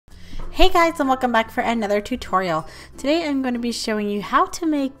Hey guys, and welcome back for another tutorial. Today I'm going to be showing you how to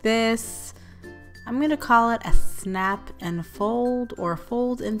make this, I'm going to call it a snap and fold or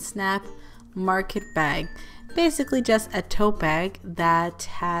fold and snap market bag. Basically just a tote bag that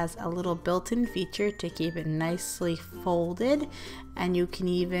has a little built-in feature to keep it nicely folded, and you can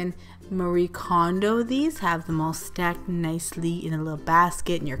even Marie Kondo these, have them all stacked nicely in a little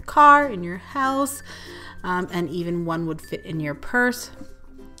basket in your car, in your house, and even one would fit in your purse.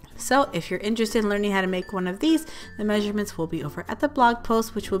 So if you're interested in learning how to make one of these, the measurements will be over at the blog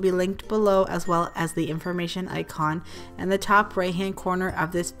post, which will be linked below, as well as the information icon in the top right hand corner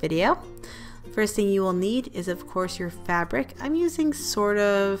of this video. First thing you will need is of course your fabric. I'm using sort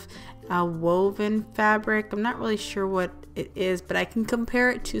of a woven fabric. I'm not really sure what it is, but I can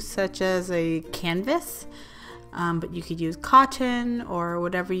compare it to such as a canvas, but you could use cotton or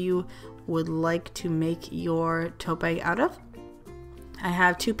whatever you would like to make your tote bag out of. I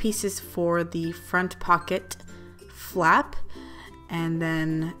have two pieces for the front pocket flap, and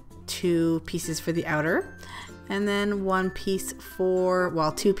then two pieces for the outer, and then one piece for,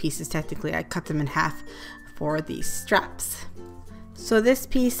 well, two pieces technically, I cut them in half for the straps. So this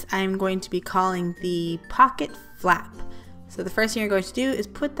piece I'm going to be calling the pocket flap. So the first thing you're going to do is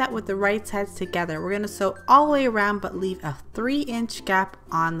put that with the right sides together. We're going to sew all the way around but leave a 3-inch gap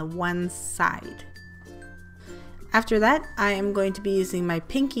on the one side. After that, I am going to be using my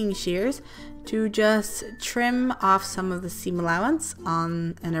pinking shears to just trim off some of the seam allowance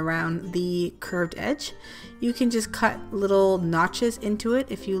on and around the curved edge. You can just cut little notches into it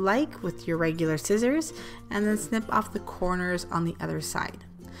if you like with your regular scissors, and then snip off the corners on the other side.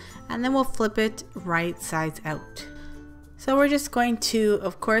 And then we'll flip it right sides out. So we're just going to,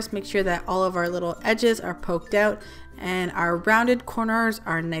 of course, make sure that all of our little edges are poked out and our rounded corners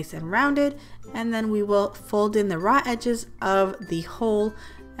are nice and rounded, and then we will fold in the raw edges of the hole,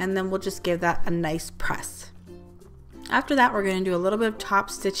 and then we'll just give that a nice press. After that, we're going to do a little bit of top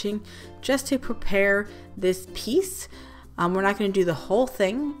stitching just to prepare this piece. We're not going to do the whole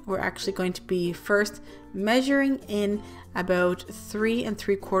thing. We're actually going to be first measuring in about 3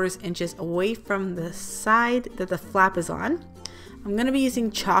 3/4 inches away from the side that the flap is on. I'm going to be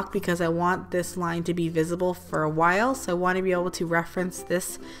using chalk because I want this line to be visible for a while, so I want to be able to reference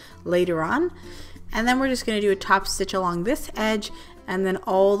this later on. And then we're just going to do a top stitch along this edge and then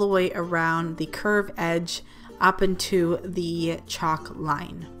all the way around the curve edge up into the chalk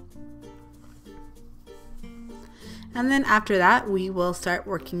line. And then after that, we will start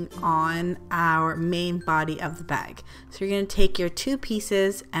working on our main body of the bag. So you're going to take your two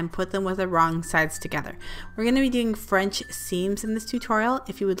pieces and put them with the wrong sides together. We're going to be doing French seams in this tutorial.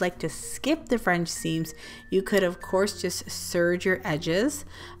 If you would like to skip the French seams, you could of course just serge your edges,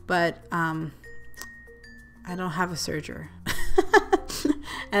 but I don't have a serger.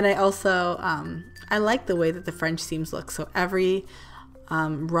 And I also, I like the way that the French seams look. So every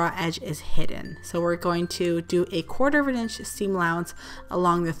raw edge is hidden. So we're going to do a 1/4 inch seam allowance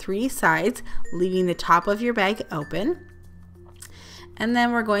along the 3 sides, leaving the top of your bag open. And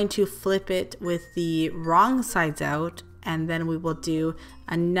then we're going to flip it with the wrong sides out, and then we will do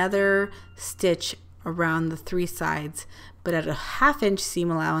another stitch around the 3 sides, but at a 1/2 inch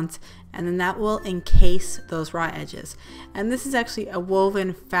seam allowance, and then that will encase those raw edges. And this is actually a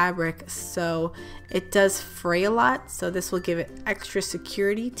woven fabric, so it does fray a lot, so this will give it extra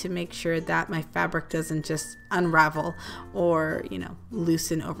security to make sure that my fabric doesn't just unravel or, you know,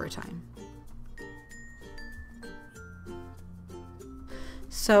 loosen over time.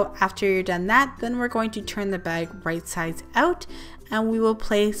 So after you're done that, then we're going to turn the bag right sides out, and we will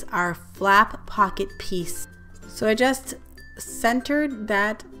place our flap pocket piece. So I just centered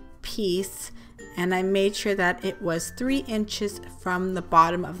that piece and I made sure that it was 3 inches from the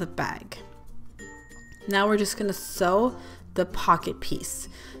bottom of the bag. Now we're just going to sew the pocket piece.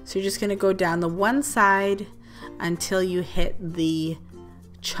 So you're just going to go down the one side until you hit the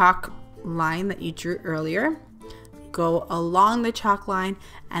chalk line that you drew earlier. Go along the chalk line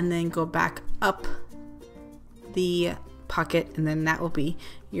and then go back up the pocket, and then that will be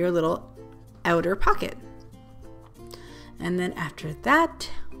your little outer pocket. And then after that,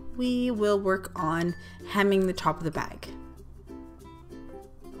 we will work on hemming the top of the bag.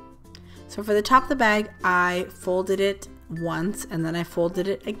 So for the top of the bag, I folded it once and then I folded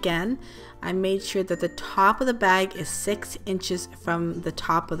it again. I made sure that the top of the bag is 6 inches from the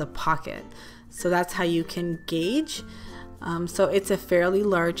top of the pocket. So that's how you can gauge. So it's a fairly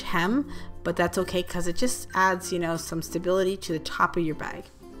large hem, but that's okay because it just adds, you know, some stability to the top of your bag.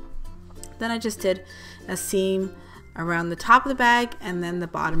 Then I just did a seam around the top of the bag and then the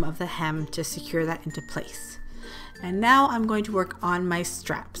bottom of the hem to secure that into place. And now I'm going to work on my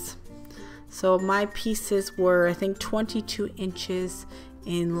straps. So my pieces were, I think, 22 inches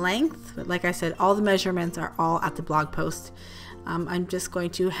in length. But like I said, all the measurements are all at the blog post. I'm just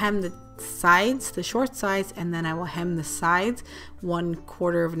going to hem the sides, the short sides, and then I will hem the sides a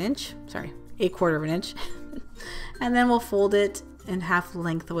quarter of an inch. And then we'll fold it in half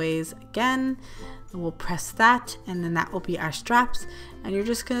lengthways again. We'll press that, and then that will be our straps. And you're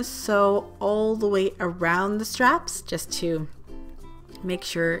just gonna sew all the way around the straps just to make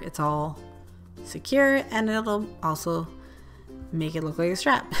sure it's all secure, and it'll also make it look like a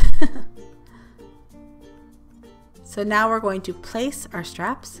strap. So now we're going to place our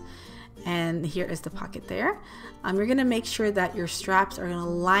straps, and here is the pocket there. You're gonna make sure that your straps are gonna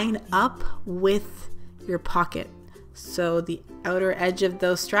line up with your pocket. So the outer edge of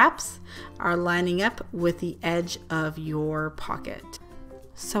those straps are lining up with the edge of your pocket.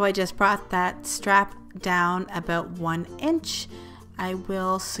 So I just brought that strap down about 1 inch. I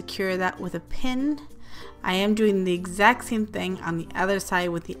will secure that with a pin. I am doing the exact same thing on the other side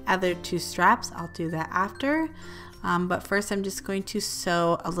with the other 2 straps. I'll do that after. But first I'm just going to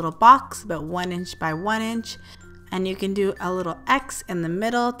sew a little box about 1 inch by 1 inch. And you can do a little X in the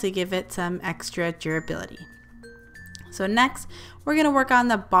middle to give it some extra durability. So next, we're going to work on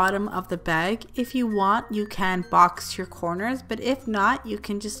the bottom of the bag. If you want, you can box your corners, but if not, you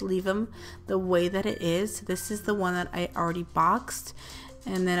can just leave them the way that it is. This is the one that I already boxed.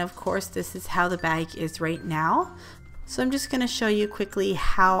 And then of course, this is how the bag is right now. So I'm just going to show you quickly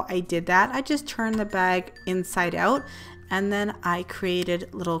how I did that. I just turned the bag inside out, and then I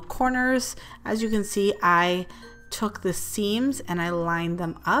created little corners. As you can see, I took the seams and I lined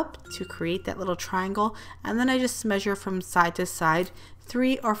them up to create that little triangle, and then I just measure from side to side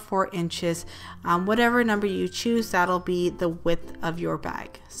 3 or 4 inches. Whatever number you choose, that'll be the width of your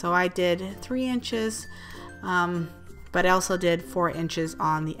bag. So I did 3 inches, but I also did 4 inches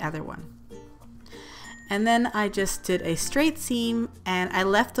on the other one. And then I just did a straight seam, and I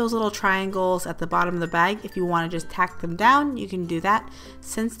left those little triangles at the bottom of the bag. If you want to just tack them down, you can do that.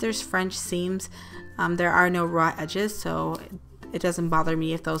 Since there's French seams, there are no raw edges, so it doesn't bother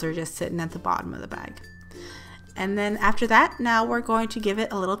me if those are just sitting at the bottom of the bag. And then after that, now we're going to give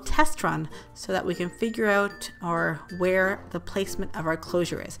it a little test run so that we can figure out where the placement of our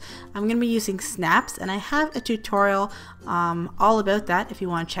closure is. I'm going to be using snaps, and I have a tutorial all about that if you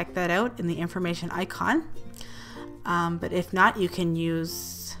want to check that out in the information icon. But if not, you can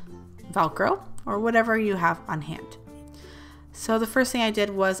use Velcro or whatever you have on hand. So the first thing I did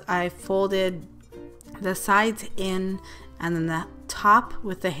was I folded the sides in, and then the top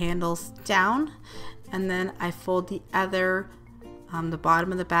with the handles down, and then I fold the other, the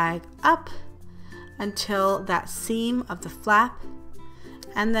bottom of the bag up until that seam of the flap,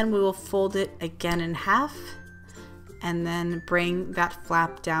 and then we will fold it again in half, and then bring that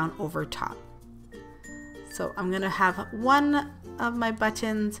flap down over top. So I'm gonna have one of my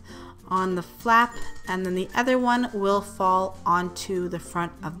buttons on the flap, and then the other one will fall onto the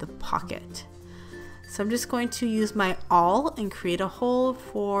front of the pocket. So I'm just going to use my awl and create a hole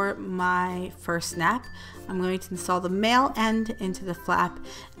for my first snap. I'm going to install the male end into the flap,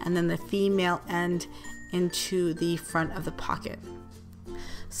 and then the female end into the front of the pocket.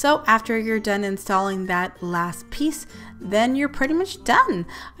 So after you're done installing that last piece, then you're pretty much done.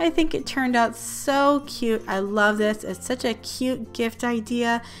 I think it turned out so cute. I love this. It's such a cute gift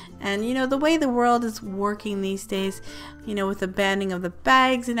idea. And you know, the way the world is working these days, you know, with the banning of the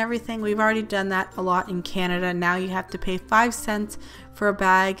bags and everything, we've already done that a lot in Canada. Now you have to pay 5 cents for a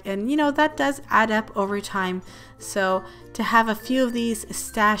bag, and you know, that does add up over time. So to have a few of these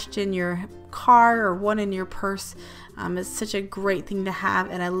stashed in your car or one in your purse, is such a great thing to have.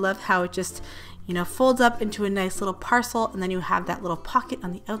 And I love how it just, you know, folds up into a nice little parcel, and then you have that little pocket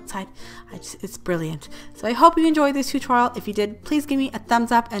on the outside. It's brilliant. So I hope you enjoyed this tutorial. If you did, please give me a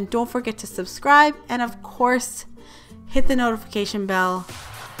thumbs up, and don't forget to subscribe, and of course hit the notification bell.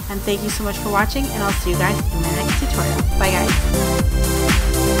 And thank you so much for watching, and I'll see you guys in my next tutorial. Bye guys.